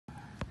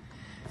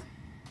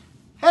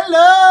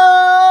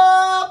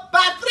Hello,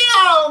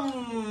 patron!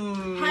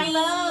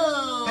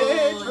 Hello!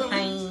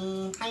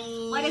 Patron.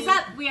 Hi. What is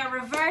up? We are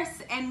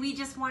RiVERSE and we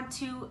just want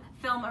to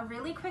film a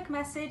really quick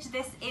message.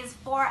 This is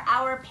for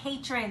our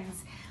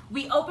patrons.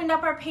 We opened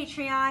up our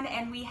Patreon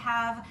and we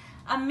have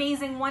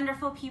amazing,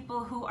 wonderful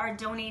people who are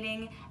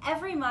donating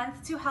every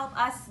month to help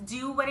us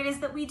do what it is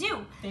that we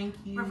do. Thank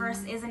you.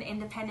 RiVERSE is an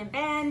independent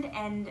band,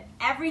 and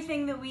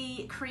everything that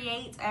we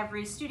create,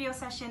 every studio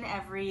session,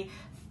 every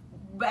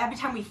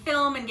time we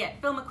film and get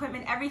film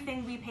equipment,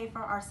 everything we pay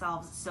for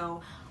ourselves.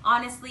 So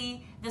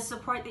honestly, the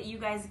support that you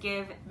guys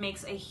give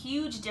makes a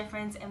huge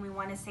difference, and we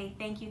want to say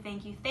thank you,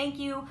 thank you, thank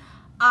you.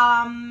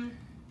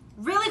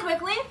 Really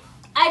quickly,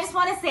 I just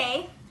want to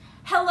say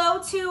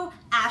hello to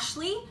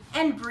Ashley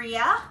and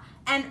Bria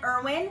and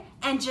Erwin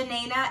and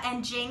Janaina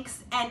and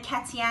Jinx and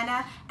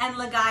Katianna and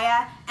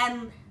Ligaya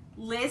and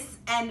Liz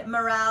and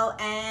Meral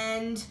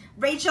and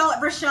Rachel,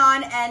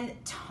 Raushan and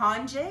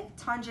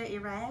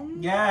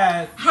Tonje-Iren.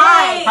 Yes.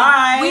 Hi.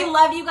 Hi. We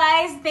love you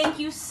guys. Thank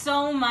you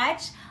so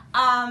much.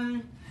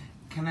 Can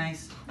I? Go ahead.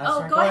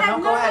 No, go ahead.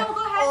 Go ahead.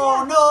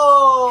 Oh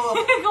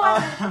no. Go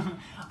ahead.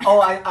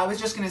 I was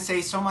just going to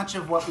say, so much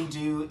of what we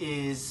do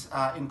is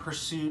in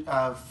pursuit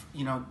of,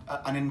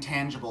 an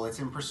intangible. It's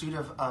in pursuit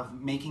of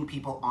making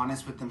people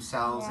honest with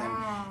themselves,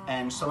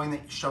 and showing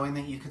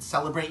that you could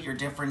celebrate your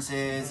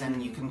differences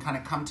and you can kind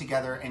of come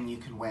together and you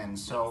can win.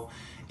 So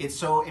it's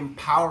so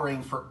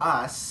empowering for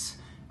us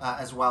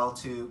as well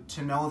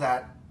to know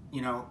that,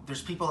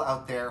 there's people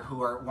out there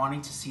who are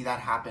wanting to see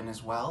that happen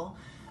as well,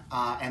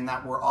 and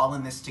that we're all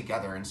in this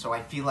together. And so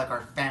I feel like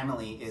our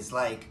family is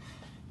like,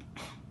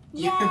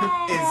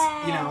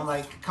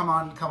 come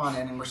on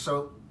in, and we're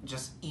so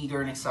just eager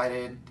and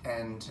excited,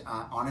 and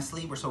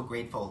honestly, we're so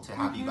grateful to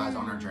have you guys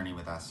on our journey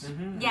with us.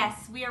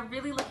 Yes, we are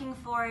really looking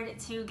forward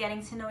to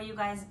getting to know you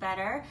guys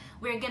better.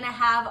 We're gonna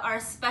have our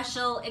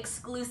special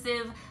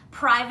exclusive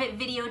private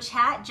video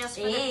chat just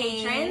for the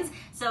patrons,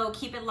 so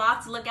keep it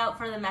locked. Look out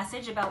for the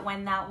message about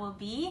when that will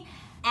be.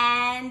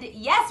 And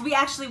yes,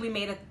 we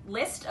made a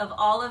list of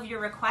all of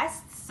your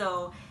requests,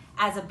 so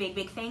as a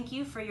big thank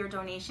you for your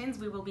donations,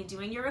 we will be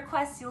doing your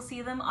requests. You'll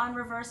see them on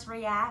RiVERSE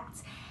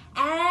React.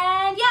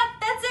 And yeah,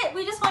 that's it.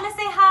 We just want to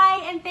say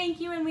hi and thank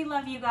you, and we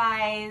love you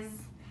guys.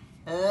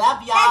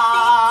 Love ya.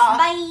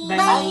 That's it. Bye.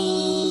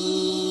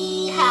 Bye.